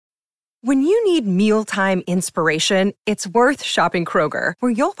When you need mealtime inspiration, it's worth shopping Kroger,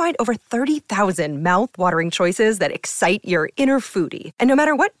 where you'll find over 30,000 mouth-watering choices that excite your inner foodie. And no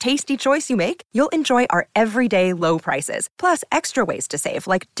matter what tasty choice you make, you'll enjoy our everyday low prices, plus extra ways to save,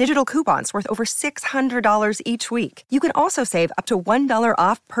 like digital coupons worth over $600 each week. You can also save up to $1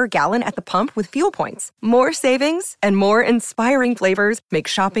 off per gallon at the pump with fuel points. More savings and more inspiring flavors make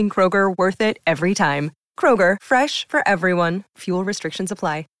shopping Kroger worth it every time. Kroger, fresh for everyone. Fuel restrictions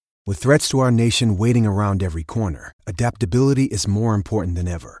apply. With threats to our nation waiting around every corner, adaptability is more important than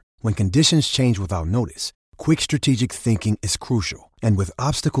ever. When conditions change without notice, quick strategic thinking is crucial. And with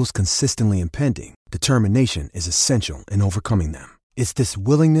obstacles consistently impending, determination is essential in overcoming them. It's this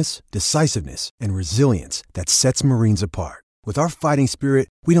willingness, decisiveness, and resilience that sets Marines apart. With our fighting spirit,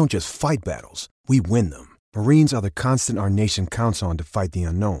 we don't just fight battles, we win them. Marines are the constant our nation counts on to fight the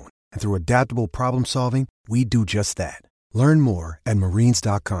unknown. And through adaptable problem solving, we do just that. Learn more at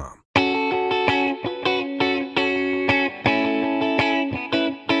marines.com.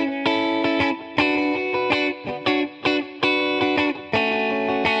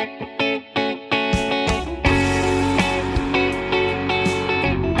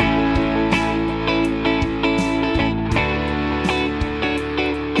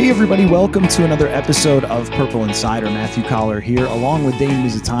 Hey everybody, welcome to another episode of Purple Insider. Matthew Collar here, along with Dane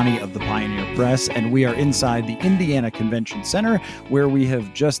Mizutani of the Pioneer Press, and we are inside the Indiana Convention Center, where we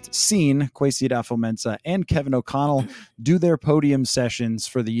have just seen Kwesi Adofo-Mensah and Kevin O'Connell do their podium sessions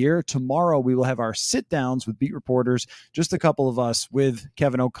for the year. Tomorrow we will have our sit-downs with beat reporters, just a couple of us with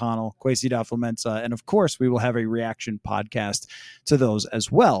Kevin O'Connell, Kwesi Adofo-Mensah, and of course we will have a reaction podcast to those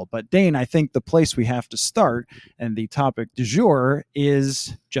as well. But Dane, I think the place we have to start, and the topic du jour,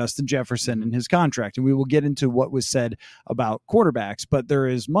 is Justin Jefferson and his contract. And we will get into what was said about quarterbacks, but there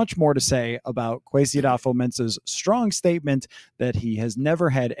is much more to say about Kwesi Adofo-Mensah's strong statement that he has never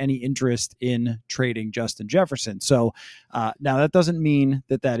had any interest in trading Justin Jefferson. So now that doesn't mean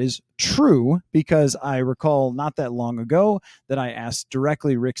that that is true, because I recall not that long ago that I asked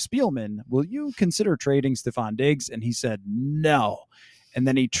directly Rick Spielman, will you consider trading Stephon Diggs? And he said no. And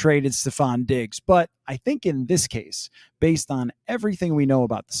then he traded Stephon Diggs. But I think in this case, based on everything we know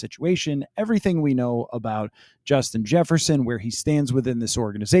about the situation, everything we know about Justin Jefferson, where he stands within this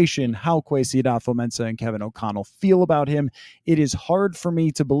organization, how Kwesi Adofo-Mensah and Kevin O'Connell feel about him, it is hard for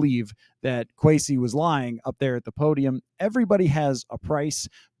me to believe that Kwesi was lying up there at the podium. Everybody has a price,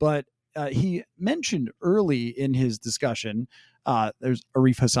 but he mentioned early in his discussion, there's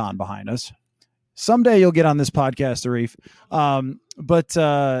Arif Hassan behind us. Someday you'll get on this podcast, Arif.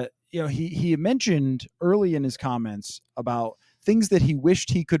 He mentioned early in his comments about things that he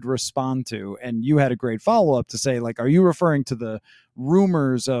wished he could respond to. And you had a great follow-up to say, like, are you referring to the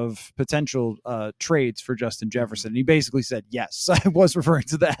rumors of potential trades for Justin Jefferson? And he basically said, yes, I was referring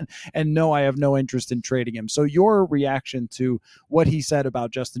to that. And no, I have no interest in trading him. So your reaction to what he said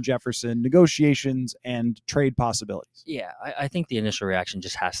about Justin Jefferson, negotiations and trade possibilities? Yeah, I think the initial reaction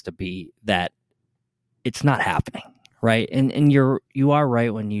just has to be that it's not happening, right? And you are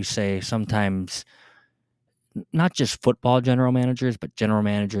right when you say sometimes not just football general managers, but general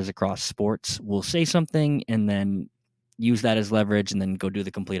managers across sports will say something and then use that as leverage and then go do the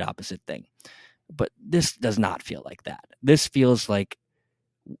complete opposite thing. But this does not feel like that. This feels like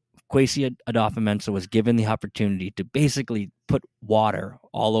Kwesi Adofo-Mensah was given the opportunity to basically put water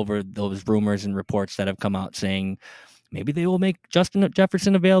all over those rumors and reports that have come out saying maybe they will make Justin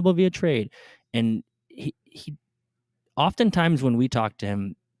Jefferson available via trade. And he oftentimes when we talk to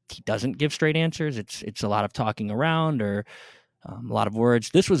him, he doesn't give straight answers. It's a lot of talking around or a lot of words.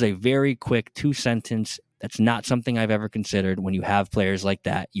 This was a very quick 2-sentence. That's not something I've ever considered. When you have players like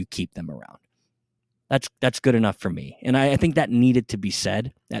that, you keep them around. That's good enough for me. And I think that needed to be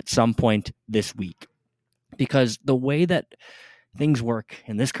said at some point this week, because the way that things work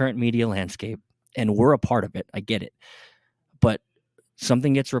in this current media landscape, and we're a part of it, I get it, but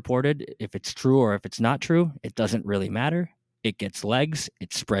something gets reported, if it's true or if it's not true, it doesn't really matter. It gets legs,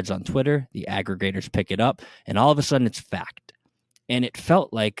 it spreads on Twitter, the aggregators pick it up, and all of a sudden it's fact. And it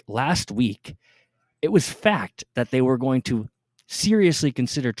felt like last week, it was fact that they were going to seriously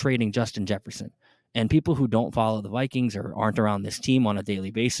consider trading Justin Jefferson. And people who don't follow the Vikings or aren't around this team on a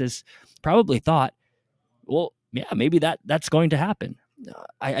daily basis probably thought, well, yeah, maybe that's going to happen.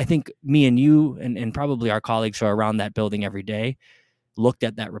 I think me and you and probably our colleagues who are around that building every day looked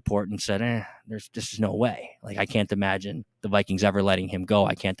at that report and said, there's just no way. Like, I can't imagine the Vikings ever letting him go.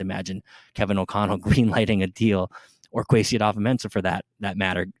 I can't imagine Kevin O'Connell greenlighting a deal, or Kwesi Adofo-Mensah for that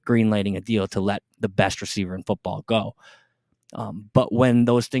matter, greenlighting a deal to let the best receiver in football go. But when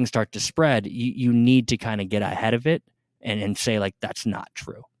those things start to spread, you need to kind of get ahead of it and say, like, that's not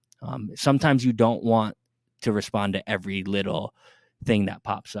true. Sometimes you don't want to respond to every little thing that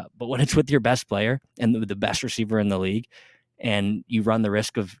pops up, but when it's with your best player and the best receiver in the league, and you run the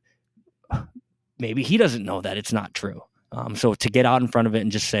risk of maybe he doesn't know that it's not true. So to get out in front of it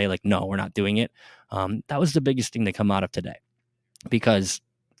and just say like, no, we're not doing it. That was the biggest thing to come out of today, because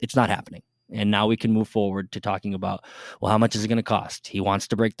it's not happening. And now we can move forward to talking about, well, how much is it going to cost? He wants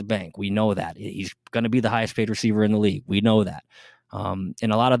to break the bank. We know that. He's going to be the highest paid receiver in the league. We know that. And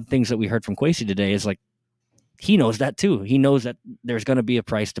a lot of the things that we heard from Kwesi today is like, he knows that too. He knows that there's going to be a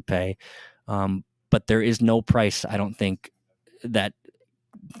price to pay. But there is no price, I don't think, that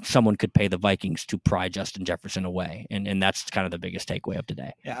someone could pay the Vikings to pry Justin Jefferson away. And that's kind of the biggest takeaway of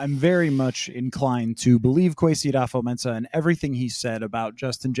today. Yeah, I'm very much inclined to believe Kwesi Adofo-Mensah and everything he said about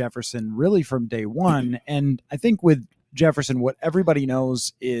Justin Jefferson really from day one. And I think with Jefferson, what everybody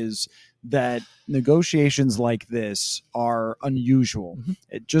knows is that negotiations like this are unusual.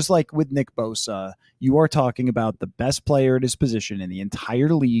 Just like with Nick Bosa, you are talking about the best player at his position in the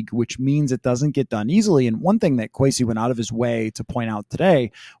entire league, which means it doesn't get done easily. And one thing that Kwesi went out of his way to point out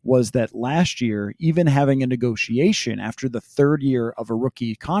today was that last year, even having a negotiation after the third year of a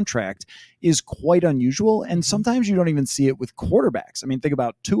rookie contract is quite unusual. And sometimes you don't even see it with quarterbacks. I mean, think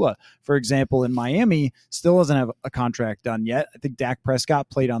about Tua, for example, in Miami, still doesn't have a contract done yet. I think Dak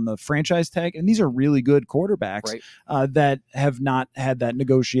Prescott played on the franchise tag, and these are really good quarterbacks, right, that have not had that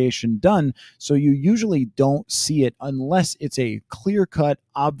negotiation done. So you usually don't see it unless it's a clear-cut,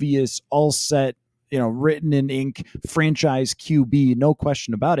 obvious, all set, written in ink franchise QB, no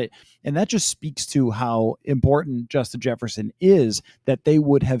question about it. And that just speaks to how important Justin Jefferson is, that they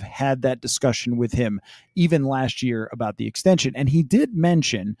would have had that discussion with him even last year about the extension. And he did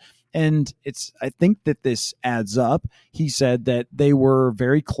mention, and I think that this adds up, he said that they were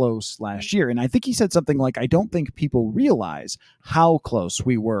very close last year. And I think he said something like, I don't think people realize how close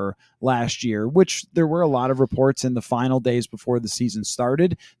we were last year, which there were a lot of reports in the final days before the season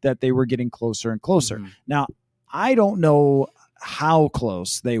started that they were getting closer and closer. Now, I don't know how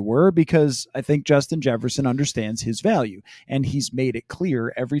close they were, because I think Justin Jefferson understands his value, and he's made it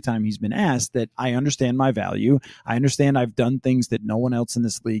clear every time he's been asked that I understand my value. I understand I've done things that no one else in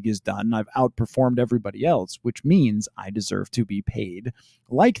this league has done. I've outperformed everybody else, which means I deserve to be paid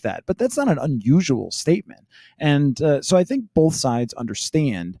like that. But that's not an unusual statement. And so I think both sides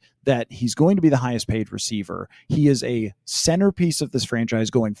understand that he's going to be the highest paid receiver. He is a centerpiece of this franchise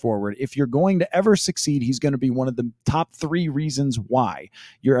going forward. If you're going to ever succeed, he's going to be one of the top 3 reasons why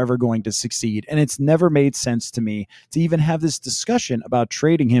you're ever going to succeed. And it's never made sense to me to even have this discussion about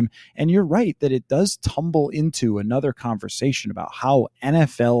trading him. And you're right that it does tumble into another conversation about how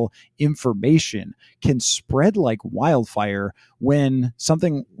NFL information can spread like wildfire when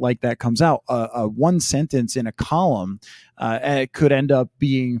something like that comes out. One sentence in a column could end up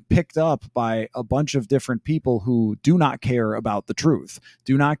being picked up by a bunch of different people who do not care about the truth,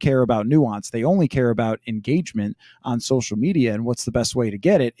 do not care about nuance. They only care about engagement on social media. And what's the best way to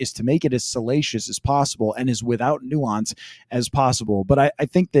get it is to make it as salacious as possible and as without nuance as possible. But I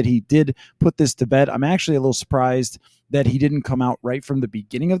think that he did put this to bed. I'm actually a little surprised that he didn't come out right from the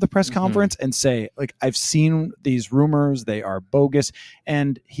beginning of the press conference and say, like, I've seen these rumors, they are bogus.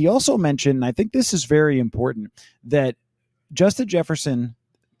 And he also mentioned, and I think this is very important, that Justin Jefferson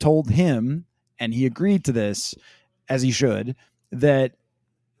told him, and he agreed to this, as he should, that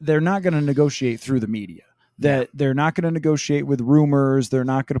they're not going to negotiate through the media, that they're not going to negotiate with rumors, they're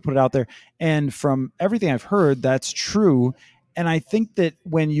not going to put it out there. And from everything I've heard, that's true. And I think that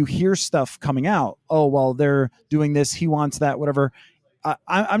when you hear stuff coming out, oh, well, they're doing this, he wants that, whatever.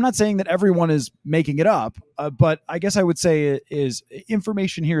 I'm not saying that everyone is making it up, but I guess I would say is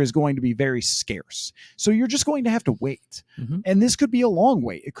information here is going to be very scarce. So you're just going to have to wait. And this could be a long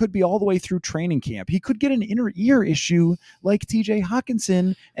wait. It could be all the way through training camp. He could get an inner ear issue like TJ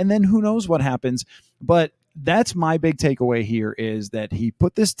Hawkinson, and then who knows what happens. But that's my big takeaway here, is that he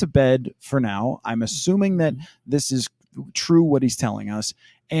put this to bed for now. I'm assuming that this is true what he's telling us.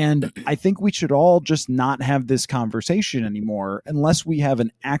 And I think we should all just not have this conversation anymore unless we have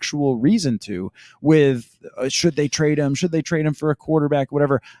an actual reason to, with should they trade him? Should they trade him for a quarterback?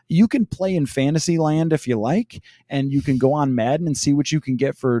 Whatever. You can play in fantasy land if you like, and you can go on Madden and see what you can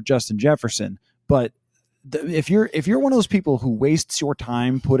get for Justin Jefferson. But if you're one of those people who wastes your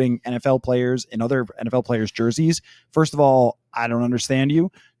time putting NFL players in other NFL players' jerseys, first of all, I don't understand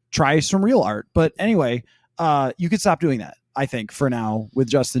you. Try some real art. But anyway, you could stop doing that, I think, for now with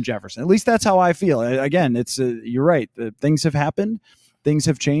Justin Jefferson. At least that's how I feel. Again, it's you're right. Things have happened. Things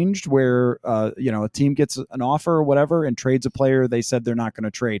have changed where, a team gets an offer or whatever and trades a player they said they're not going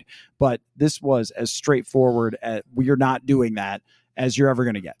to trade. But this was as straightforward as we are not doing that as you're ever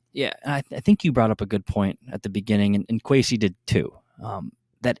going to get. Yeah, and I think you brought up a good point at the beginning, and Kwesi did too,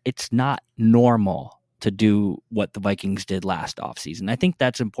 that it's not normal to do what the Vikings did last offseason. I think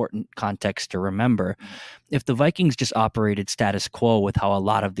that's important context to remember. If the Vikings just operated status quo with how a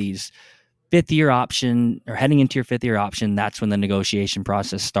lot of these fifth-year option or heading into your fifth-year option, that's when the negotiation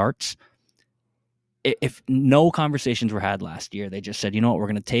process starts. If no conversations were had last year, they just said, you know what, we're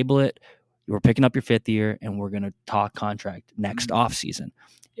going to table it. We're picking up your fifth year and we're going to talk contract next offseason.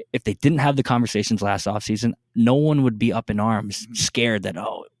 If they didn't have the conversations last offseason, no one would be up in arms, scared that,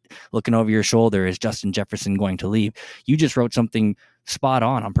 looking over your shoulder, is Justin Jefferson going to leave? You just wrote something spot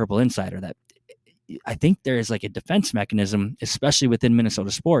on Purple Insider that I think there is like a defense mechanism, especially within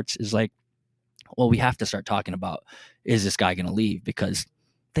Minnesota sports, is like, well, we have to start talking about, is this guy going to leave? Because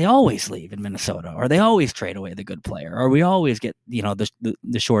they always leave in Minnesota, or they always trade away the good player, or we always get,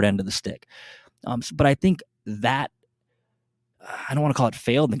 the short end of the stick. But I think that, I don't want to call it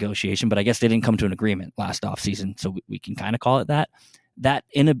failed negotiation, but I guess they didn't come to an agreement last offseason, so we can kind of call it that. That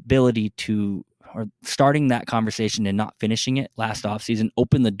inability to, or starting that conversation and not finishing it last offseason,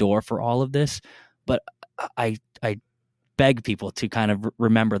 opened the door for all of this. But I beg people to kind of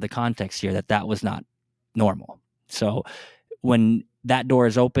remember the context here, that was not normal. So when that door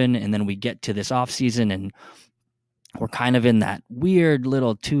is open and then we get to this offseason and we're kind of in that weird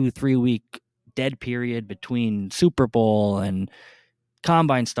little 2-3 week dead period between Super Bowl and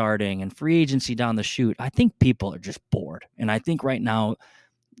combine starting and free agency down the chute, I think people are just bored. And I think right now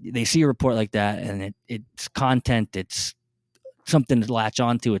they see a report like that and it's content, it's something to latch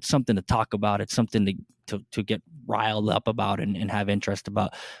onto, it's something to talk about, it's something to get riled up about and have interest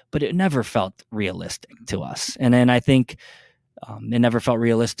about, but it never felt realistic to us. And then I think it never felt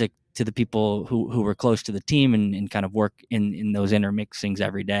realistic to the people who were close to the team and kind of work in those intermixings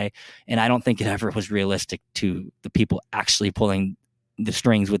every day. And I don't think it ever was realistic to the people actually pulling the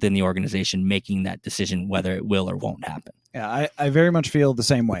strings within the organization, making that decision whether it will or won't happen. Yeah, I very much feel the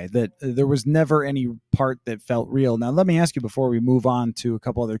same way, that there was never any part that felt real. Now, let me ask you before we move on to a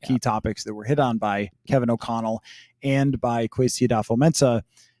couple other key topics that were hit on by Kevin O'Connell and by Kwesi Adofo-Mensah,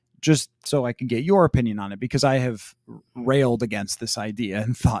 just so I can get your opinion on it, because I have railed against this idea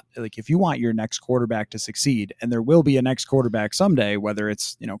and thought, like, if you want your next quarterback to succeed, and there will be a next quarterback someday, whether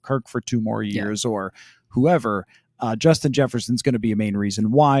it's, Kirk for 2 more years or whoever, Justin Jefferson's going to be a main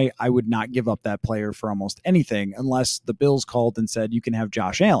reason why I would not give up that player for almost anything, unless the Bills called and said, you can have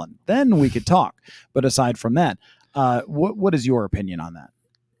Josh Allen. Then we could talk. But aside from that, what is your opinion on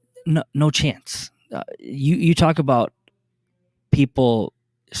that? No chance. You talk about people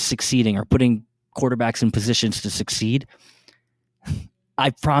succeeding or putting quarterbacks in positions to succeed.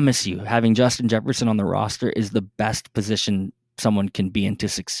 I promise you, having Justin Jefferson on the roster is the best position someone can be in to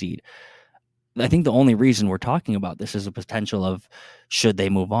succeed. I think the only reason we're talking about this is a potential of should they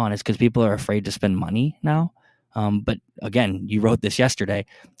move on is because people are afraid to spend money now. But again, you wrote this yesterday.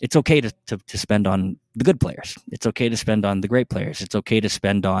 It's okay to spend on the good players. It's okay to spend on the great players. It's okay to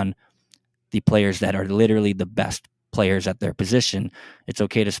spend on the players that are literally the best players at their position. It's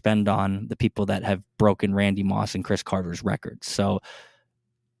okay to spend on the people that have broken Randy Moss and Chris Carter's records. So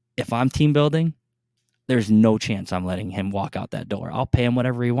if I'm team building, there's no chance I'm letting him walk out that door. I'll pay him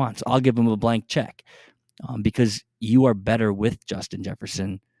whatever he wants. I'll give him a blank check because you are better with Justin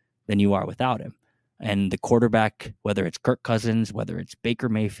Jefferson than you are without him. And the quarterback, whether it's Kirk Cousins, whether it's Baker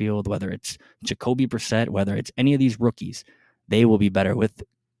Mayfield, whether it's Jacoby Brissett, whether it's any of these rookies, they will be better with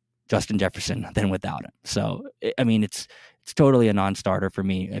Justin Jefferson than without him. So, I mean, it's totally a non-starter for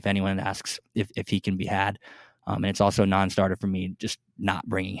me if anyone asks if he can be had. And it's also a non-starter for me just not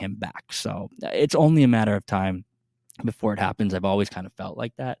bringing him back. So it's only a matter of time before it happens. I've always kind of felt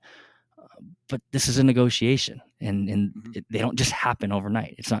like that. But this is a negotiation, and they don't just happen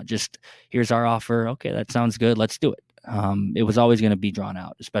overnight. It's not just, here's our offer. Okay, that sounds good. Let's do it. It was always going to be drawn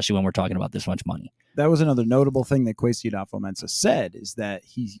out, especially when we're talking about this much money. That was another notable thing that Kwesi Adofo-Mensah said, is that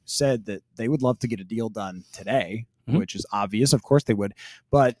he said that they would love to get a deal done today, which is obvious. Of course they would,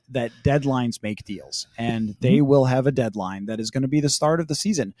 but that deadlines make deals, and they will have a deadline that is going to be the start of the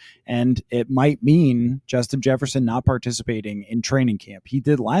season. And it might mean Justin Jefferson not participating in training camp. He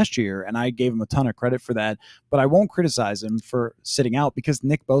did last year, and I gave him a ton of credit for that, but I won't criticize him for sitting out because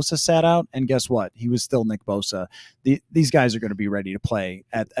Nick Bosa sat out, and guess what? He was still Nick Bosa. These guys are going to be ready to play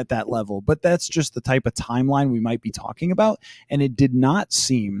at that level, but that's just the type of timeline we might be talking about. And it did not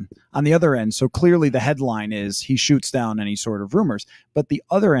seem on the other end. So clearly the headline is he shoots down any sort of rumors, but the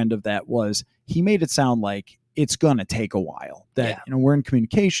other end of that was he made it sound like it's going to take a while, that, we're in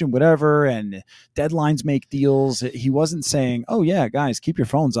communication, whatever, and deadlines make deals. He wasn't saying, oh yeah, guys, keep your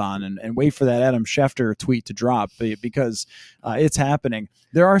phones on and wait for that Adam Schefter tweet to drop, because it's happening.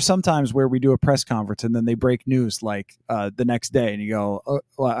 There are some times where we do a press conference and then they break news like the next day and you go, oh,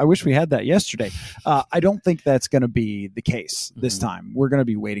 well, I wish we had that yesterday. I don't think that's going to be the case this time. We're going to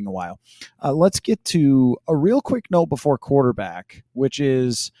be waiting a while. Let's get to a real quick note before quarterback, which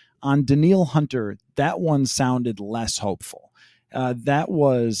is on Danielle Hunter. That one sounded less hopeful. That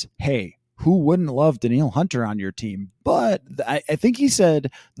was, hey, who wouldn't love Danielle Hunter on your team? But I think he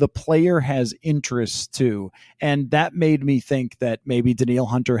said the player has interests too. And that made me think that maybe Danielle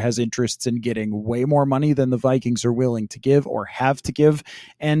Hunter has interests in getting way more money than the Vikings are willing to give or have to give.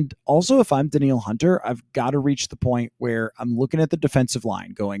 And also, if I'm Danielle Hunter, I've got to reach the point where I'm looking at the defensive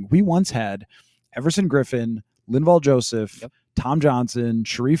line going, we once had Everson Griffin, Linval Joseph, Tom Johnson,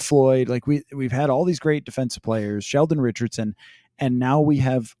 Sharif Floyd. Like we've had all these great defensive players, Sheldon Richardson. And now we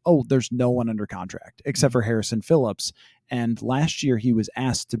have, there's no one under contract except for Harrison Phillips. And last year he was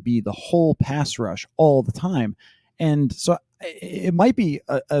asked to be the whole pass rush all the time. And so it might be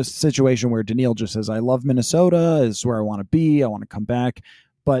a situation where Danielle just says, I love Minnesota, is where I want to be. I want to come back.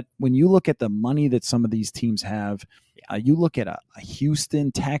 But when you look at the money that some of these teams have, you look at a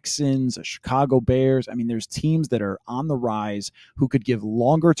Houston Texans, a Chicago Bears. I mean, there's teams that are on the rise who could give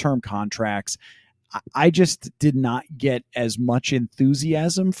longer term contracts. I just did not get as much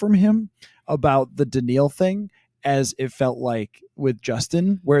enthusiasm from him about the Danielle thing as it felt like with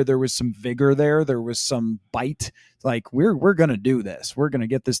Justin, where there was some vigor there. There was some bite, like we're going to do this. We're going to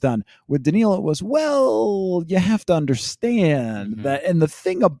get this done. With Danielle, it was, well, you have to understand that. And the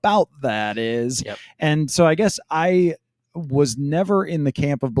thing about that is, and so I guess I was never in the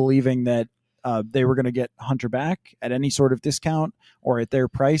camp of believing that they were going to get Hunter back at any sort of discount or at their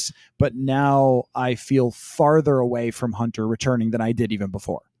price. But now I feel farther away from Hunter returning than I did even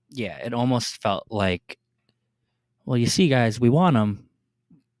before. Yeah, it almost felt like, well, you see, guys, we want him,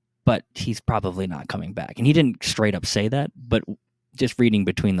 but he's probably not coming back. And he didn't straight up say that, but just reading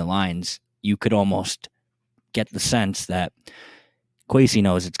between the lines, you could almost get the sense that Kwesi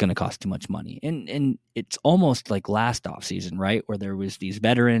knows it's going to cost too much money. And it's almost like last offseason, right, where there was these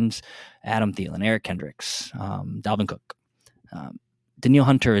veterans, Adam Thielen, Eric Kendricks, Dalvin Cook. Danielle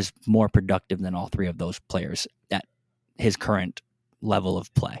Hunter is more productive than all three of those players at his current level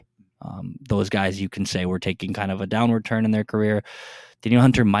of play. Those guys, you can say, were taking kind of a downward turn in their career. Danielle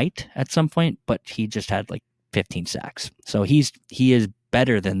Hunter might at some point, but he just had like 15 sacks. So he is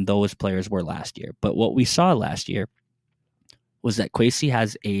better than those players were last year. But what we saw last year was that Kwesi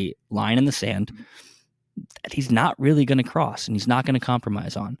has a line in the sand that he's not really going to cross and he's not going to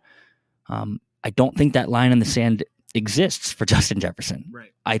compromise on. I don't think that line in the sand exists for Justin Jefferson.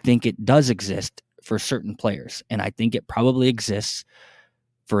 Right. I think it does exist for certain players, and I think it probably exists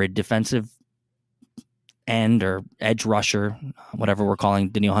for a defensive end or edge rusher, whatever we're calling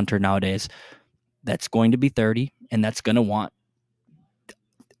Danielle Hunter nowadays, that's going to be 30 and that's going to want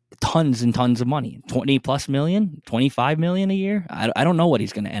tons and tons of money, 20 plus million, 25 million a year. I don't know what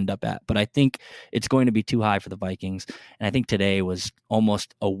he's going to end up at, but I think it's going to be too high for the Vikings. And I think today was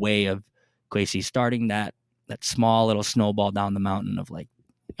almost a way of Kwesi starting that small little snowball down the mountain of like,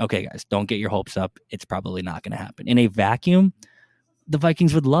 okay, guys, don't get your hopes up. It's probably not going to happen. In a vacuum, the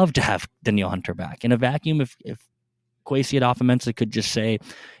Vikings would love to have Danielle Hunter back. In a vacuum, if Kwesi Adofo-Mensah could just say,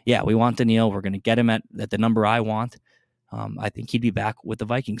 yeah, we want Danielle, we're going to get him at the number I want, I think he'd be back with the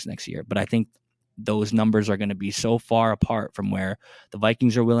Vikings next year. But I think those numbers are going to be so far apart from where the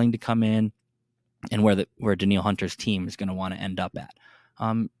Vikings are willing to come in and where Danielle Hunter's team is going to want to end up at.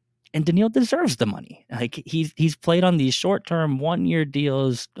 And Danielle deserves the money. Like he's played on these short-term 1-year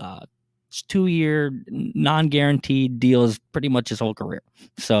deals, 2-year non-guaranteed deals pretty much his whole career.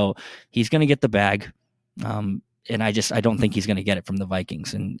 So he's going to get the bag. And I don't think he's going to get it from the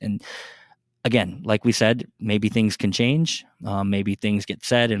Vikings. And again, like we said, maybe things can change. Maybe things get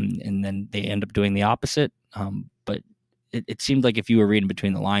said and then they end up doing the opposite. But it seemed like if you were reading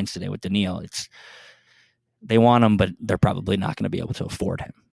between the lines today with Danielle, they want him, but they're probably not going to be able to afford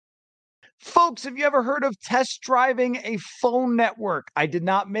him. Folks, have you ever heard of test driving a phone network? I did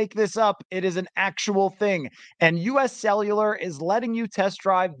not make this up. It is an actual thing. And US Cellular is letting you test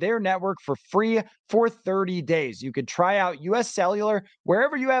drive their network for free for 30 days. You could try out US Cellular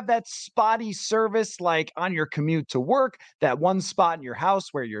wherever you have that spotty service, like on your commute to work, that one spot in your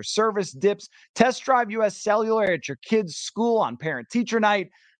house where your service dips. Test drive US Cellular at your kid's school on parent-teacher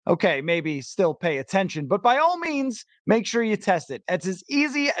night. Okay, maybe still pay attention, but by all means, make sure you test it. It's as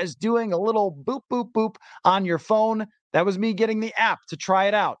easy as doing a little boop, boop, boop on your phone. That was me getting the app to try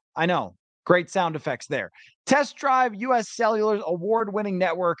it out. I know, Great sound effects there. Test drive US Cellular's award-winning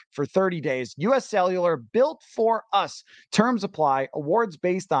network for 30 days. US Cellular, built for us. Terms apply. Awards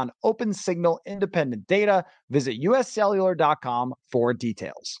based on open signal independent data. Visit uscellular.com for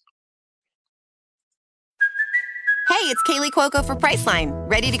details. Hey, it's Kaylee Cuoco for Priceline.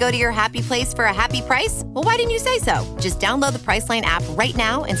 Ready to go to your happy place for a happy price? Well, why didn't you say so? Just download the Priceline app right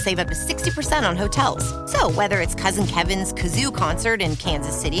now and save up to 60% on hotels. So whether it's Cousin Kevin's Kazoo Concert in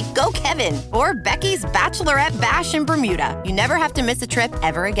Kansas City, go Kevin, or Becky's Bachelorette Bash in Bermuda, you never have to miss a trip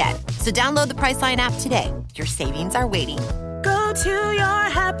ever again. So download the Priceline app today. Your savings are waiting. Go to your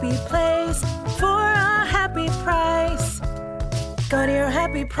happy place for a happy price. Go to your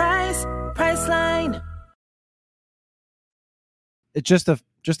happy price, Priceline. It's just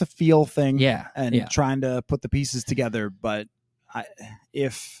a feel thing, and trying to put the pieces together. But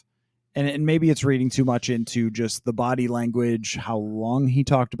and maybe it's reading too much into just the body language, how long he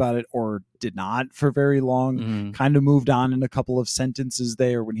talked about it or did not for very long. Kind of moved on in a couple of sentences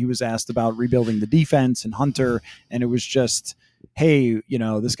there when he was asked about rebuilding the defense and Hunter, and it was just, hey,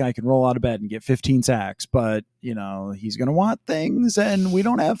 this guy can roll out of bed and get 15 sacks, but he's going to want things and we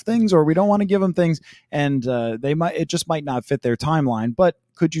don't have things, or we don't want to give him things. And it just might not fit their timeline. But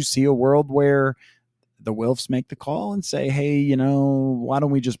could you see a world where the Wilfs make the call and say, hey, why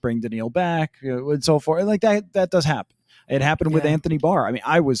don't we just bring Daniil back and so forth? Like that does happen. It happened with Anthony Barr. I mean,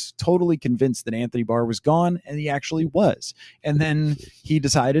 I was totally convinced that Anthony Barr was gone, and he actually was. And then he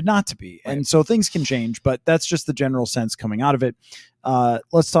decided not to be. And so things can change, but that's just the general sense coming out of it.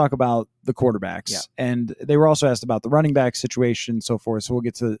 Let's talk about the quarterbacks. Yeah. And they were also asked about the running back situation and so forth. So we'll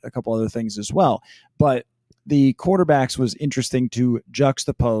get to a couple other things as well. But the quarterbacks was interesting to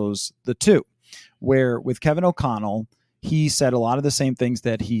juxtapose the two, where with Kevin O'Connell, he said a lot of the same things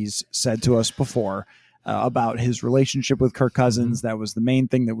that he's said to us before. About his relationship with Kirk Cousins. That was the main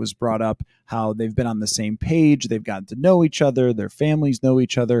thing that was brought up, how they've been on the same page. They've gotten to know each other. Their families know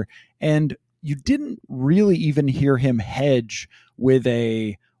each other. And you didn't really even hear him hedge with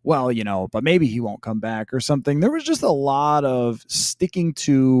but maybe he won't come back or something. There was just a lot of staying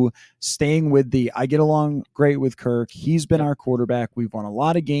with I get along great with Kirk. He's been our quarterback. We've won a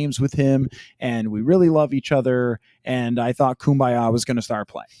lot of games with him and we really love each other. And I thought Kumbaya was going to start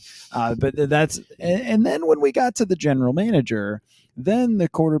playing. And then when we got to the general manager, then the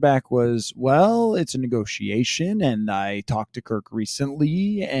quarterback was, it's a negotiation. And I talked to Kirk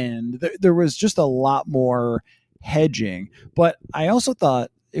recently, and there was just a lot more hedging. But I also thought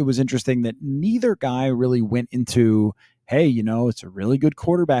it was interesting that neither guy really went into, hey, it's a really good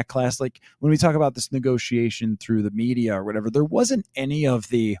quarterback class. Like when we talk about this negotiation through the media or whatever, there wasn't any of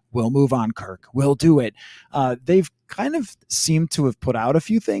the, we'll move on, Kirk, we'll do it. They've kind of seemed to have put out a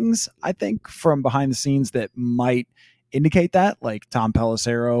few things, I think, from behind the scenes that might indicate that, like Tom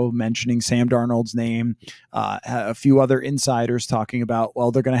Pelissero mentioning Sam Darnold's name, a few other insiders talking about,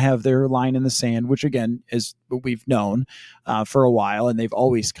 they're going to have their line in the sand, which again is what we've known for a while, and they've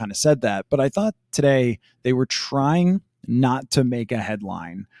always kind of said that. But I thought today they were trying not to make a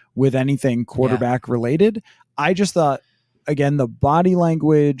headline with anything quarterback related. I just thought, again, the body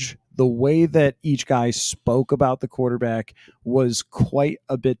language, the way that each guy spoke about the quarterback was quite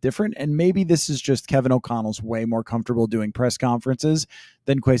a bit different. And maybe this is just Kevin O'Connell's way more comfortable doing press conferences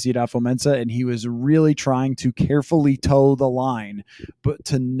than Kwesi Adofo-Mensah. And he was really trying to carefully toe the line, but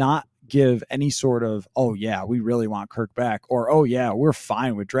to not give any sort of, we really want Kirk back, or, we're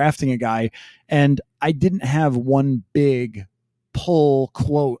fine with drafting a guy. And I didn't have one big pull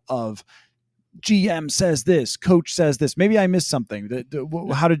quote of, GM says this, coach says this. Maybe I missed something.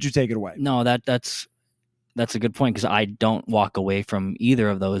 How did you take it away? No, that's a good point, because I don't walk away from either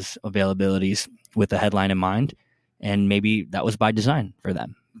of those availabilities with a headline in mind. And maybe that was by design for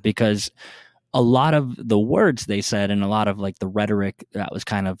them, because a lot of the words they said and a lot of like the rhetoric that was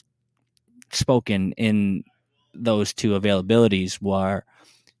kind of spoken in those two availabilities were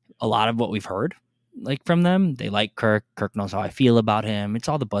a lot of what we've heard like from them. They like Kirk. Kirk knows how I feel about him. It's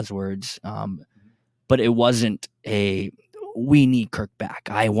all the buzzwords. But it wasn't we need Kirk back.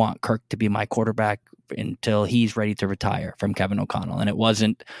 I want Kirk to be my quarterback until he's ready to retire, from Kevin O'Connell. And it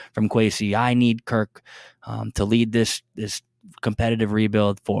wasn't from Kwesi, I need Kirk to lead this competitive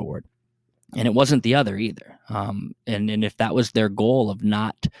rebuild forward. And it wasn't the other either. And if that was their goal of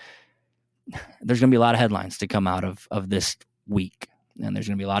not, there's going to be a lot of headlines to come out of this week. And there's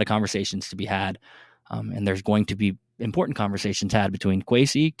going to be a lot of conversations to be had. And there's going to be important conversations had between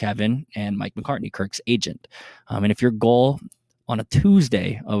Kwesi, Kevin, and Mike McCartney, Kirk's agent. And if your goal on a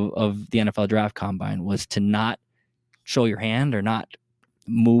Tuesday of the NFL Draft Combine was to not show your hand or not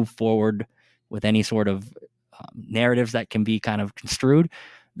move forward with any sort of narratives that can be kind of construed,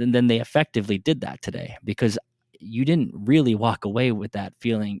 then they effectively did that today, because you didn't really walk away with that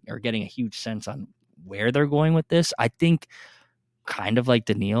feeling or getting a huge sense on where they're going with this. I think kind of like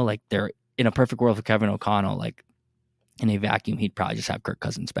Daniil, like they're in a perfect world for Kevin O'Connell, like in a vacuum, he'd probably just have Kirk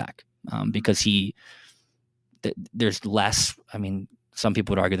Cousins back, because there's less, I mean, some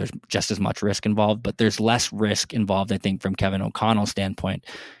people would argue there's just as much risk involved, but there's less risk involved, I think, from Kevin O'Connell's standpoint,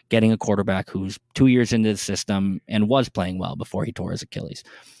 getting a quarterback who's 2 years into the system and was playing well before he tore his Achilles.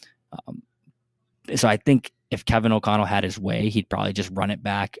 So I think if Kevin O'Connell had his way, he'd probably just run it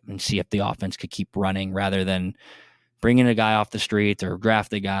back and see if the offense could keep running rather than bringing a guy off the streets or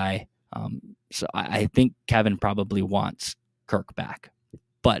draft a guy. So I think Kevin probably wants Kirk back.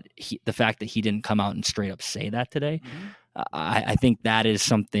 But the fact that he didn't come out and straight up say that today, I think that is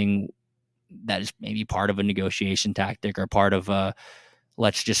something that is maybe part of a negotiation tactic or part of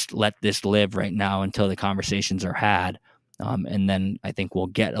let's just let this live right now until the conversations are had. And then I think we'll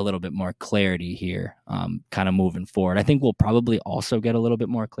get a little bit more clarity here, kind of moving forward. I think we'll probably also get a little bit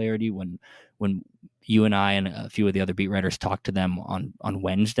more clarity when you and I and a few of the other beat writers talk to them on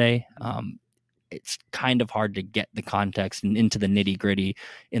Wednesday. It's kind of hard to get the context and into the nitty gritty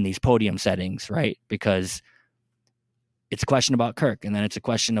in these podium settings, right? Because it's a question about Kirk, and then it's a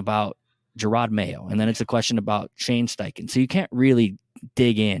question about Gerard Mayo, and then it's a question about Shane Steichen. So you can't really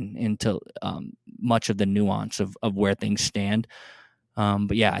dig into much of the nuance of where things stand.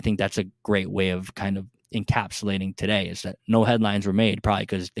 But yeah, I think that's a great way of kind of encapsulating today, is that no headlines were made, probably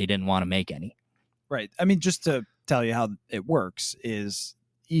because they didn't want to make any. Right. I mean, just to tell you how it works is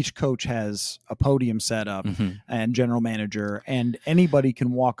each coach has a podium set up and general manager, and anybody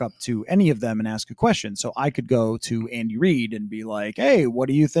can walk up to any of them and ask a question. So I could go to Andy Reid and be like, hey, what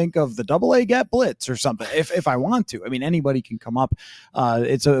do you think of the AA gap blitz or something? If I want to. I mean, anybody can come up.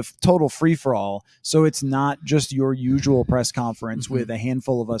 It's a total free for all. So it's not just your usual press conference with a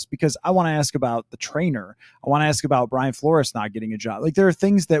handful of us, because I want to ask about the trainer. I want to ask about Brian Flores not getting a job. Like, there are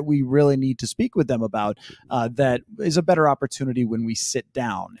things that we really need to speak with them about that is a better opportunity when we sit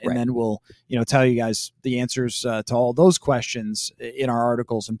down. And then we'll, tell you guys the answers to all those questions in our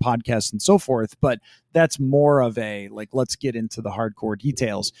articles and podcasts and so forth. But that's more of a, like, let's get into the hardcore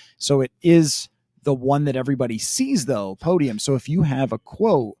details. So it is the one that everybody sees, though, podium. So if you have a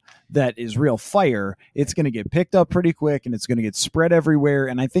quote that is real fire, it's going to get picked up pretty quick and it's going to get spread everywhere.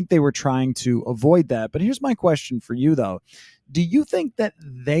 And I think they were trying to avoid that. But here's my question for you, though. Do you think that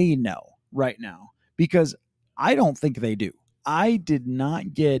they know right now? Because I don't think they do. I did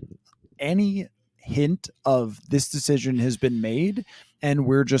not get any hint of this decision has been made and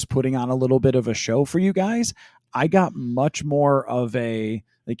we're just putting on a little bit of a show for you guys. I got much more of a,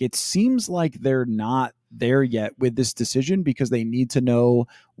 like, it seems like they're not there yet with this decision because they need to know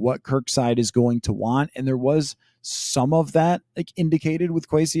what Kirk's side is going to want. And there was some of that, like, indicated with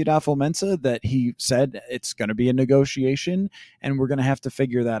Kwesi Adofo-Mensah, that he said it's going to be a negotiation and we're going to have to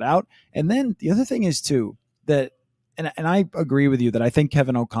figure that out. And then the other thing is too, that And I agree with you that I think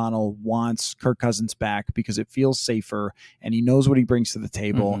Kevin O'Connell wants Kirk Cousins back because it feels safer and he knows what he brings to the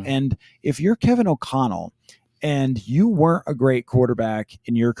table. And if you're Kevin O'Connell and you weren't a great quarterback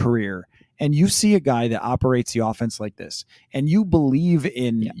in your career and you see a guy that operates the offense like this and you believe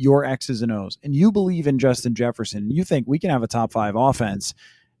in your X's and O's and you believe in Justin Jefferson, and you think we can have a top 5 offense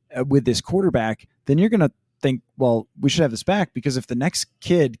with this quarterback, then you're going to think, well, we should have this back, because if the next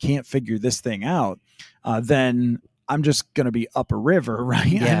kid can't figure this thing out, then I'm just going to be up a river, right?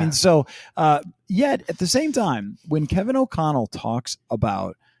 Yeah. I mean, so yet at the same time, when Kevin O'Connell talks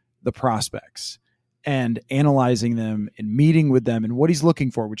about the prospects and analyzing them and meeting with them and what he's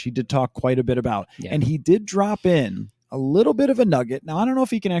looking for, which he did talk quite a bit about, and he did drop in a little bit of a nugget. Now, I don't know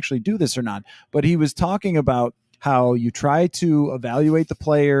if he can actually do this or not, but he was talking about how you try to evaluate the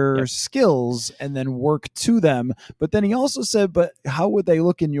player's skills and then work to them. But then he also said, but how would they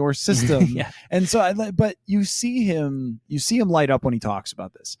look in your system? And so, but you see him light up when he talks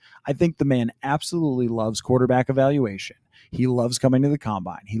about this. I think the man absolutely loves quarterback evaluation. He loves coming to the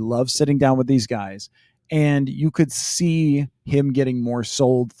combine. He loves sitting down with these guys. And you could see him getting more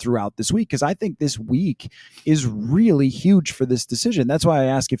sold throughout this week, because I think this week is really huge for this decision. That's why I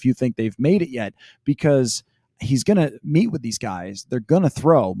ask if you think they've made it yet, because he's going to meet with these guys. They're going to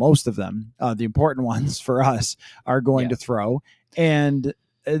throw, most of them. The important ones for us are going to throw. And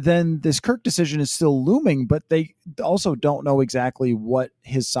then this Kirk decision is still looming, but they also don't know exactly what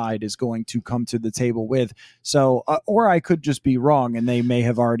his side is going to come to the table with. So, or I could just be wrong and they may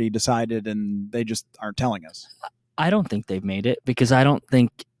have already decided and they just aren't telling us. I don't think they've made it, because I don't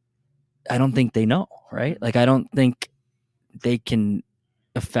think they know, right? Like, I don't think they can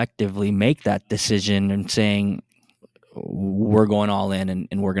effectively make that decision and saying, we're going all in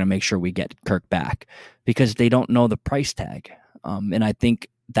and we're going to make sure we get Kirk back, because they don't know the price tag. And I think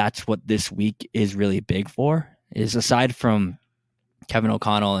that's what this week is really big for, is aside from Kevin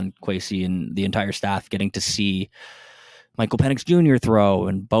O'Connell and Kwesi and the entire staff getting to see Michael Penix Jr. throw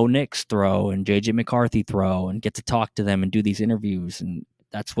and Bo Nix throw and JJ McCarthy throw and get to talk to them and do these interviews. And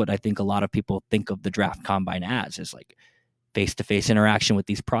that's what I think a lot of people think of the draft combine as, is like face-to-face interaction with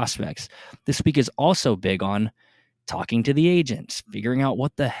these prospects. This week is also big on talking to the agents, figuring out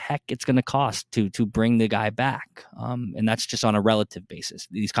what the heck it's going to cost to bring the guy back. And that's just on a relative basis.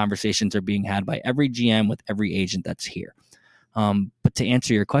 These conversations are being had by every GM with every agent that's here. But to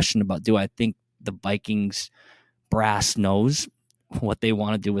answer your question about, do I think the Vikings brass knows what they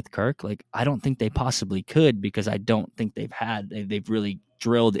want to do with Kirk? Like, I don't think they possibly could, because I don't think they've really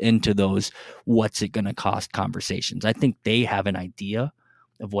drilled into those what's it going to cost conversations. I think they have an idea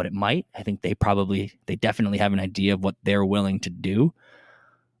of what it might. I think they definitely have an idea of what they're willing to do.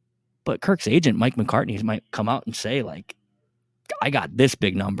 But Kirk's agent, Mike McCartney, might come out and say, like, I got this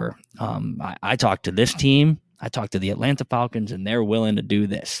big number. I talked to this team. I talked to the Atlanta Falcons, and they're willing to do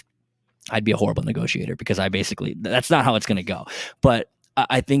this. I'd be a horrible negotiator, because that's not how it's going to go. But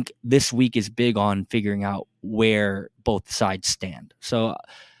I think this week is big on figuring out where both sides stand. So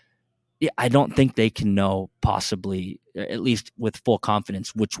yeah, I don't think they can know, possibly, at least with full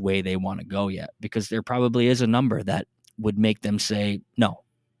confidence, which way they want to go yet, because there probably is a number that would make them say, no,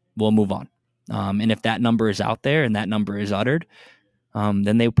 we'll move on. And if that number is out there and that number is uttered,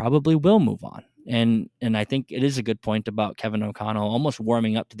 then they probably will move on. And I think it is a good point about Kevin O'Connell almost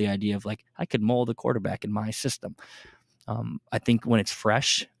warming up to the idea of, like, I could mold a quarterback in my system. I think when it's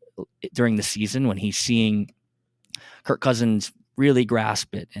fresh during the season, when he's seeing Kirk Cousins really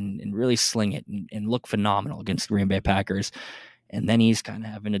grasp it and really sling it and look phenomenal against the Green Bay Packers, and then he's kind of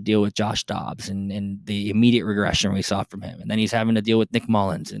having to deal with Josh Dobbs and the immediate regression we saw from him, and then he's having to deal with Nick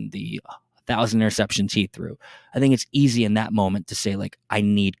Mullins and the 1,000 interceptions he threw. I think it's easy in that moment to say, like, I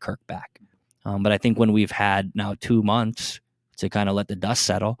need Kirk back. But I think when we've had now 2 months to kind of let the dust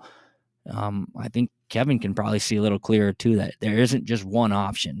settle, I think Kevin can probably see a little clearer too, that there isn't just one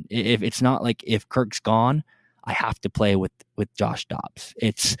option. If it's not like, if Kirk's gone, I have to play with Josh Dobbs.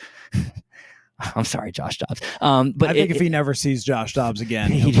 It's I'm sorry, Josh Dobbs. But I think if he never sees Josh Dobbs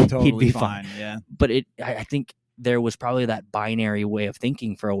again, he'd be fine. Yeah. But I think there was probably that binary way of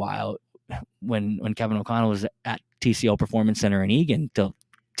thinking for a while when Kevin O'Connell was at TCO Performance Center in Eagan till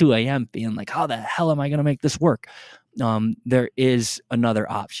 2 a.m. being like, how the hell am I going to make this work? There is another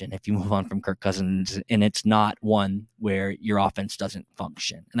option if you move on from Kirk Cousins, and it's not one where your offense doesn't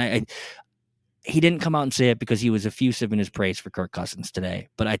function. And he didn't come out and say it because he was effusive in his praise for Kirk Cousins today,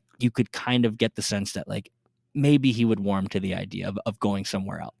 but you could kind of get the sense that, like, maybe he would warm to the idea of going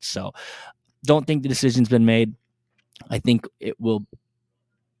somewhere else. So don't think the decision's been made. I think it will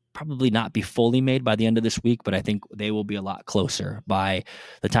probably not be fully made by the end of this week, but I think they will be a lot closer by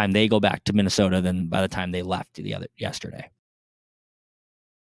the time they go back to Minnesota than by the time they left yesterday.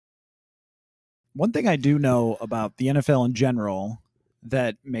 One thing I do know about the NFL in general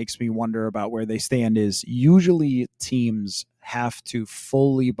that makes me wonder about where they stand is, usually teams have to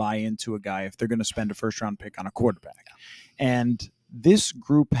fully buy into a guy if they're going to spend a first-round pick on a quarterback. And this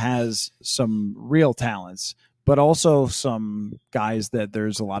group has some real talents, but also some guys that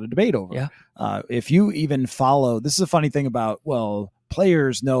there's a lot of debate over. Yeah. If you even follow, this is a funny thing about, well,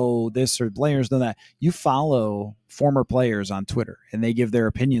 players know this or players know that. You follow former players on Twitter and they give their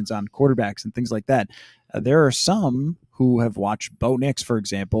opinions on quarterbacks and things like that. There are some who have watched Bo Nix, for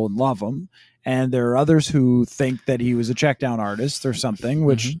example, and love him. And there are others who think that he was a check down artist or something,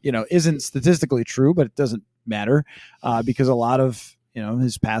 which, isn't statistically true, but it doesn't matter because a lot of,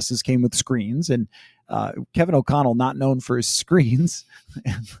 his passes came with screens, and Kevin O'Connell, not known for his screens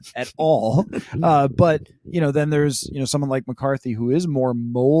at all. But, then there's, someone like McCarthy who is more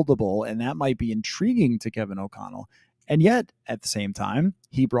moldable, and that might be intriguing to Kevin O'Connell. And yet at the same time,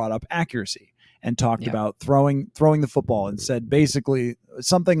 he brought up accuracy and talked about throwing the football, and said basically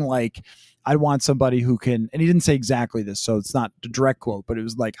something like, I want somebody who can, and he didn't say exactly this, so it's not a direct quote, but it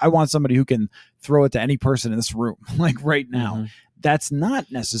was like, I want somebody who can throw it to any person in this room, like right now. Mm-hmm. That's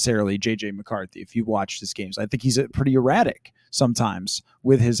not necessarily JJ McCarthy. If you watch his games, I think he's pretty erratic sometimes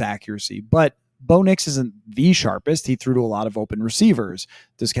with his accuracy, but Bo Nix isn't the sharpest. He threw to a lot of open receivers.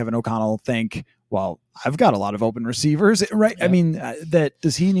 Does Kevin O'Connell think, well, I've got a lot of open receivers, right? Yeah. I mean,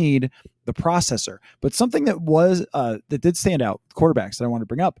 does he need the processor? But something that was that did stand out, quarterbacks, that I want to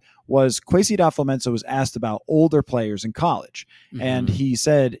bring up, was Kwesi Adofo-Mensah was asked about older players in college. Mm-hmm. And he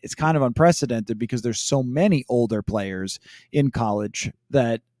said it's kind of unprecedented because there's so many older players in college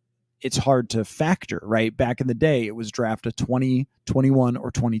that it's hard to factor, right? Back in the day, it was draft a 20, 21,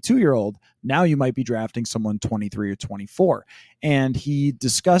 or 22-year-old. Now you might be drafting someone 23 or 24. And he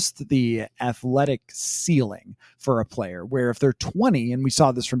discussed the athletic ceiling for a player, where if they're 20, and we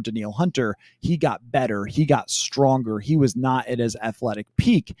saw this from Daniil Hunter, he got better, he got stronger, he was not at his athletic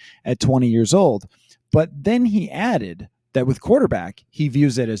peak at 20 years old. But then he added that with quarterback, he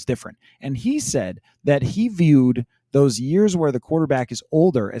views it as different. And he said that he viewed those years where the quarterback is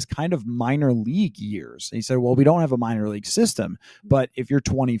older as kind of minor league years. He said, well, we don't have a minor league system, but if you're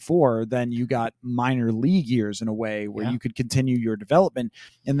 24, then you got minor league years in a way where you could continue your development.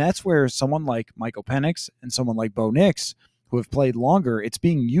 And that's where someone like Michael Penix and someone like Bo Nix, who have played longer, it's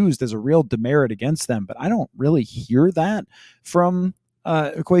being used as a real demerit against them. But I don't really hear that from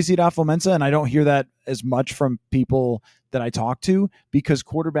Kwesi Adofo-Mensah, and I don't hear that as much from people that I talk to, because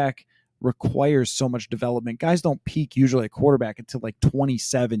quarterback requires so much development. Guys don't peak usually at quarterback until like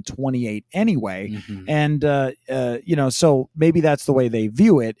 27, 28 anyway. Mm-hmm. And, so maybe that's the way they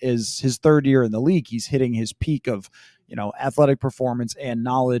view it, is his third year in the league, he's hitting his peak of, athletic performance and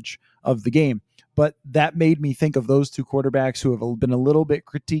knowledge of the game. But that made me think of those two quarterbacks who have been a little bit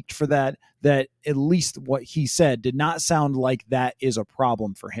critiqued for that at least what he said did not sound like that is a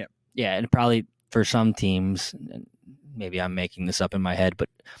problem for him. Yeah. And probably for some teams, maybe I'm making this up in my head, but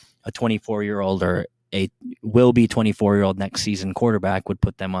a 24-year-old or a will-be 24-year-old next season quarterback would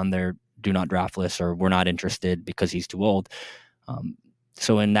put them on their do not draft list, or we're not interested because he's too old.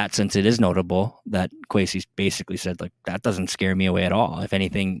 So in that sense, it is notable that Kwesi basically said, like, that doesn't scare me away at all. If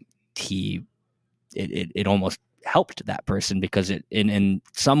anything, it almost helped that person, because it in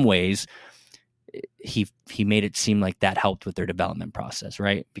some ways he made it seem like that helped with their development process,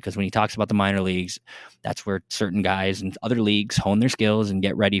 right? Because when he talks about the minor leagues, that's where certain guys in other leagues hone their skills and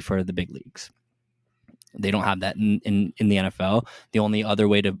get ready for the big leagues. They don't have that in the NFL. The only other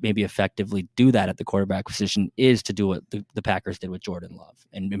way to maybe effectively do that at the quarterback position is to do what the Packers did with Jordan Love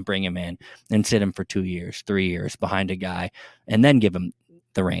and bring him in and sit him for 2 years, 3 years behind a guy, and then give him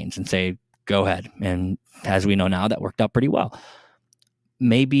the reins and say, go ahead. And as we know now, that worked out pretty well.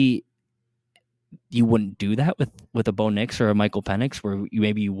 Maybe you wouldn't do that with a Bo Nix or a Michael Penix, where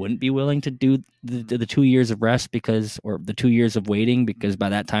you wouldn't be willing to do the 2 years of rest or the 2 years of waiting, because by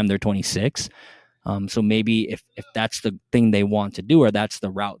that time they're 26. So maybe if that's the thing they want to do, or that's the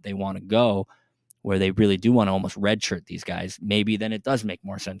route they want to go, where they really do want to almost redshirt these guys, maybe then it does make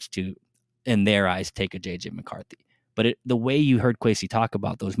more sense to, in their eyes, take a JJ McCarthy. But the way you heard Kwesi talk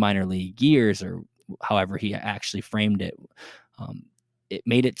about those minor league years, or however he actually framed it, it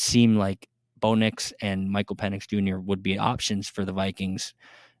made it seem like Bo Nix and Michael Penix Jr. would be options for the Vikings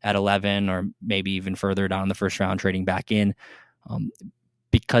at 11, or maybe even further down in the first round, trading back in,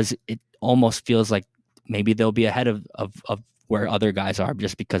 because it almost feels like maybe they'll be ahead of where other guys are,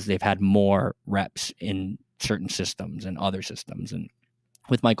 just because they've had more reps in certain systems and other systems. And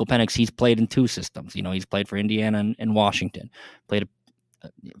with Michael Penix, he's played in two systems. He's played for Indiana and Washington, played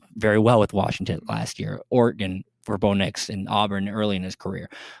very well with Washington last year, Oregon for Bo Nix, and Auburn early in his career.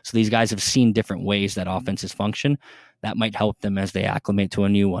 So these guys have seen different ways that offenses function. That might help them as they acclimate to a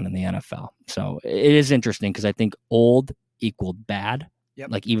new one in the NFL. So it is interesting, because I think old equaled bad,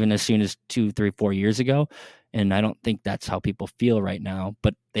 like even as soon as 2, 3, 4 years ago. And I don't think that's how people feel right now.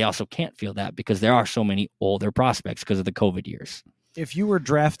 But they also can't feel that, because there are so many older prospects because of the COVID years. If you were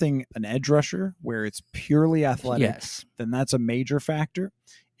drafting an edge rusher where it's purely athletic, then that's a major factor.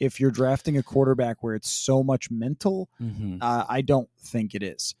 If you're drafting a quarterback where it's so much mental, I don't think it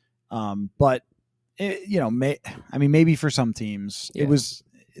is. But maybe for some teams, it was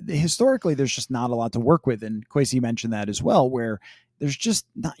historically, there's just not a lot to work with. And Kwesi mentioned that as well, where there's just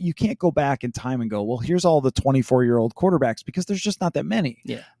not, you can't go back in time and go, well, here's all the 24-year-old quarterbacks, because there's just not that many.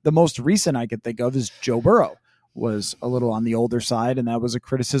 Yeah. The most recent I could think of is Joe Burrow, was a little on the older side, and that was a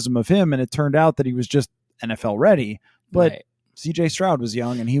criticism of him. And it turned out that he was just NFL ready, but CJ Stroud was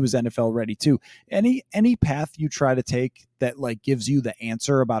young and he was NFL ready too. Any path you try to take that like gives you the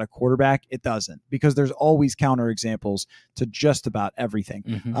answer about a quarterback, it doesn't, because there's always counterexamples to just about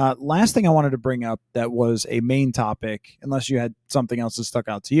everything. Last thing I wanted to bring up that was a main topic, unless you had something else that stuck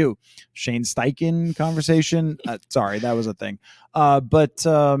out to you, Shane Steichen conversation. Sorry, that was a thing. But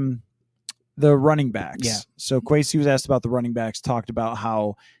the running backs. Yeah. So Kwesi was asked about the running backs, talked about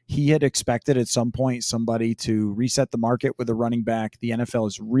how he had expected at some point somebody to reset the market with a running back. The NFL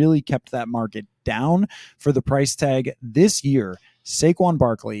has really kept that market down for the price tag this year. Saquon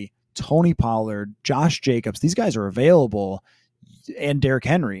Barkley, Tony Pollard, Josh Jacobs, these guys are available, and Derrick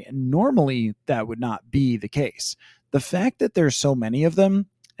Henry. And normally that would not be the case. The fact that there's so many of them,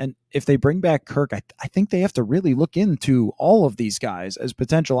 And if they bring back Kirk, I think they have to really look into all of these guys as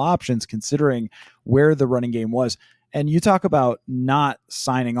potential options, considering where the running game was. And you talk about not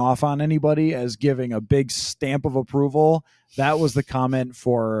signing off on anybody as giving a big stamp of approval. That was the comment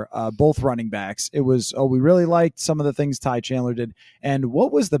for both running backs. It was, we really liked some of the things Ty Chandler did. And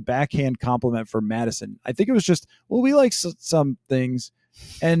what was the backhand compliment for Madison? I think it was just, we like some things.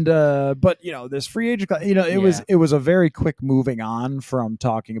 And but this free agent, it was a very quick moving on from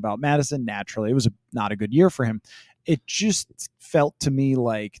talking about Madison. Naturally, it was not a good year for him. It just felt to me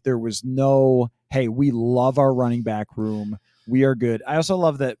like there was no, hey, we love our running back room, we are good. I also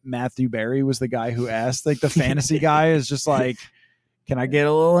love that Matthew Berry was the guy who asked, like the fantasy guy is just like, can I get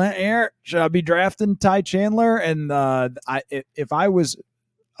a little air? Should I be drafting Ty Chandler? And if I was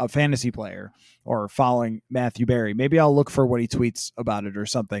a fantasy player or following Matthew Berry, maybe I'll look for what he tweets about it or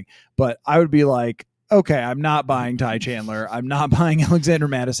something. But I would be like, okay, I'm not buying Ty Chandler. I'm not buying Alexander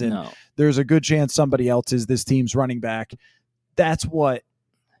Madison. No. There's a good chance somebody else is this team's running back. That's what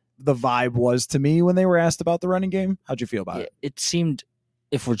the vibe was to me when they were asked about the running game. How'd you feel about it? It seemed,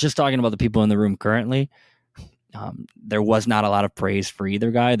 if we're just talking about the people in the room currently, there was not a lot of praise for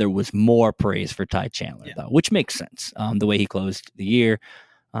either guy. There was more praise for Ty Chandler, though, which makes sense. The way he closed the year.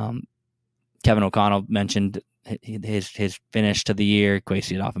 Kevin O'Connell mentioned his finish to the year.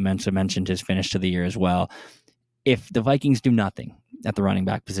 Kwesi Adofo-Mensah mentioned his finish to the year as well. If the Vikings do nothing at the running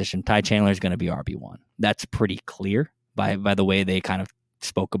back position, Ty Chandler is going to be RB1. That's pretty clear by the way they kind of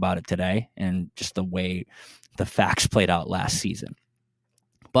spoke about it today and just the way the facts played out last season.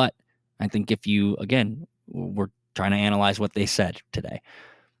 But I think if you, again, we're trying to analyze what they said today.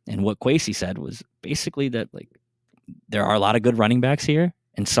 And what Kwesi said was basically that, like, there are a lot of good running backs here,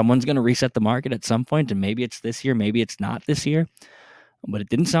 and someone's going to reset the market at some point, and maybe it's this year, maybe it's not this year. But it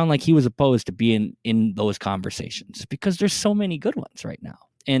didn't sound like he was opposed to being in those conversations because there's so many good ones right now.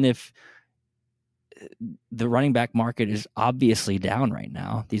 And if the running back market is obviously down right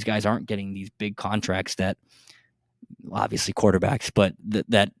now, these guys aren't getting these big contracts that, obviously quarterbacks, but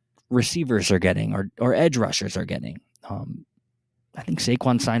that receivers are getting or edge rushers are getting. I think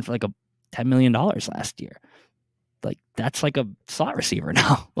Saquon signed for like $10 million last year. Like, that's like a slot receiver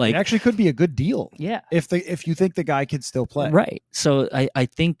now. Like, it actually could be a good deal. Yeah. If you think the guy could still play. Right. So I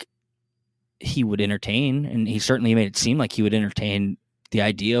think he would entertain, and he certainly made it seem like he would entertain the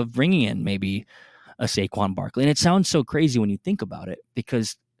idea of bringing in maybe a Saquon Barkley. And it sounds so crazy when you think about it,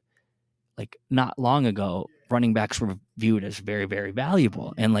 because like not long ago, running backs were viewed as very, very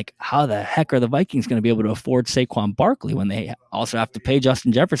valuable. And like, how the heck are the Vikings going to be able to afford Saquon Barkley when they also have to pay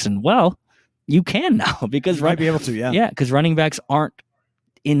Justin Jefferson? Well, you can now, because you might be able to, yeah, because running backs aren't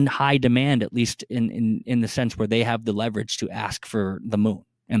in high demand, at least in the sense where they have the leverage to ask for the moon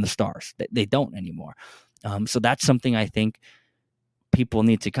and the stars. They don't anymore. So that's something I think people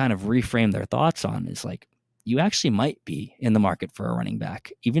need to kind of reframe their thoughts on, is like, you actually might be in the market for a running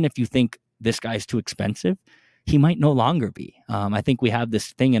back. Even if you think this guy's too expensive, he might no longer be. I think we have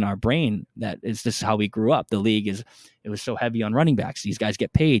this thing in our brain that is this is how we grew up. The league it was so heavy on running backs. These guys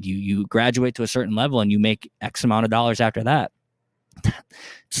get paid. You graduate to a certain level and you make X amount of dollars after that. It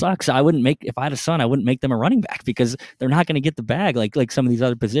sucks. If I had a son, I wouldn't make them a running back because they're not going to get the bag like some of these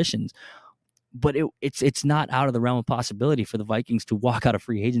other positions. But it's not out of the realm of possibility for the Vikings to walk out of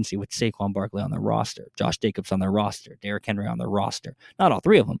free agency with Saquon Barkley on their roster, Josh Jacobs on their roster, Derrick Henry on their roster. Not all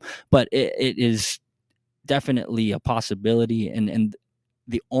three of them, but it is definitely a possibility. And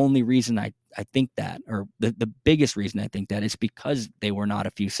the only reason I think that, or the biggest reason I think that, is because they were not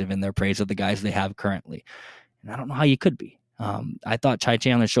effusive in their praise of the guys they have currently. And I don't know how you could be. I thought Ty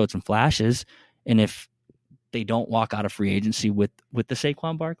Chandler showed some flashes, and if they don't walk out of free agency with the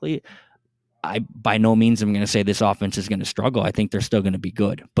Saquon Barkley, I by no means am going to say this offense is going to struggle. I think they're still going to be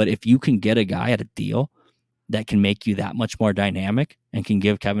good. But if you can get a guy at a deal that can make you that much more dynamic and can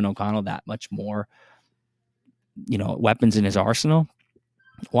give Kevin O'Connell that much more, weapons in his arsenal,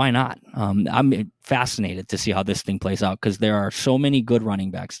 why not? I'm fascinated to see how this thing plays out, because there are so many good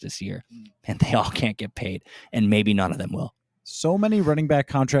running backs this year and they all can't get paid, and maybe none of them will. So many running back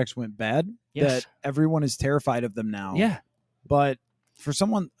contracts went bad that everyone is terrified of them now. Yeah. But for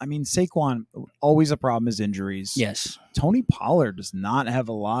someone, Saquon, always a problem is injuries. Yes. Tony Pollard does not have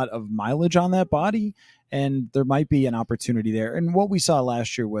a lot of mileage on that body, and there might be an opportunity there. And what we saw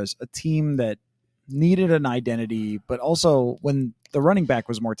last year was a team that needed an identity, but also when the running back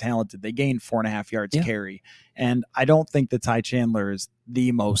was more talented, they gained 4.5 yards carry. And I don't think that Ty Chandler is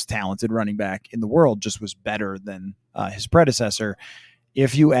the most talented running back in the world, just was better than his predecessor.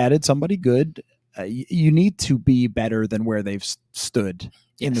 If you added somebody good, you need to be better than where they've stood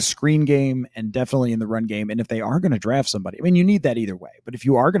in the screen game and definitely in the run game. And if they are going to draft somebody, I mean, you need that either way. But if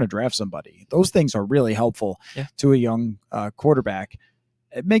you are going to draft somebody, those things are really helpful to a young quarterback.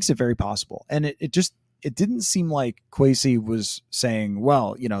 It makes it very possible. And it didn't seem like Kwesi was saying,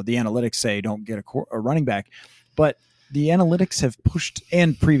 well, the analytics say don't get a running back, but the analytics have pushed,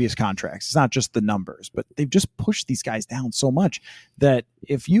 and previous contracts, it's not just the numbers, but they've just pushed these guys down so much that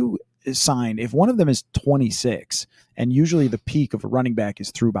if one of them is 26, and usually the peak of a running back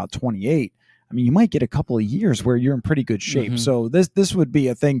is through about 28, I mean, you might get a couple of years where you're in pretty good shape. So this would be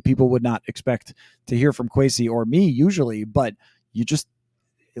a thing people would not expect to hear from Kwesi or me usually, but you just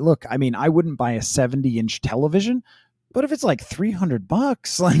look, I mean, I wouldn't buy a 70-inch television, but if it's like $300,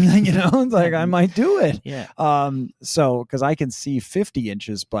 it's like I might do it. Yeah. So because I can see 50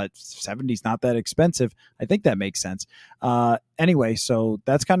 inches, but 70 is not that expensive. I think that makes sense. Anyway, so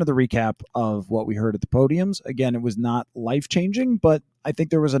that's kind of the recap of what we heard at the podiums. Again, it was not life-changing, but I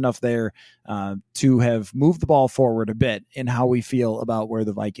think there was enough there to have moved the ball forward a bit in how we feel about where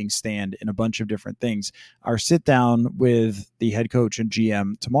the Vikings stand in a bunch of different things. Our sit down with the head coach and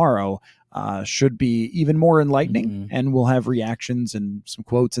GM tomorrow should be even more enlightening, and we'll have reactions and some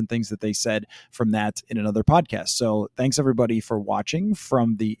quotes and things that they said from that in another podcast. So thanks everybody for watching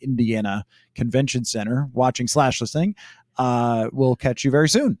from the Indiana Convention Center, watching/listening. We'll catch you very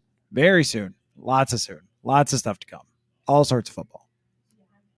soon. Lots of stuff to come. All sorts of football.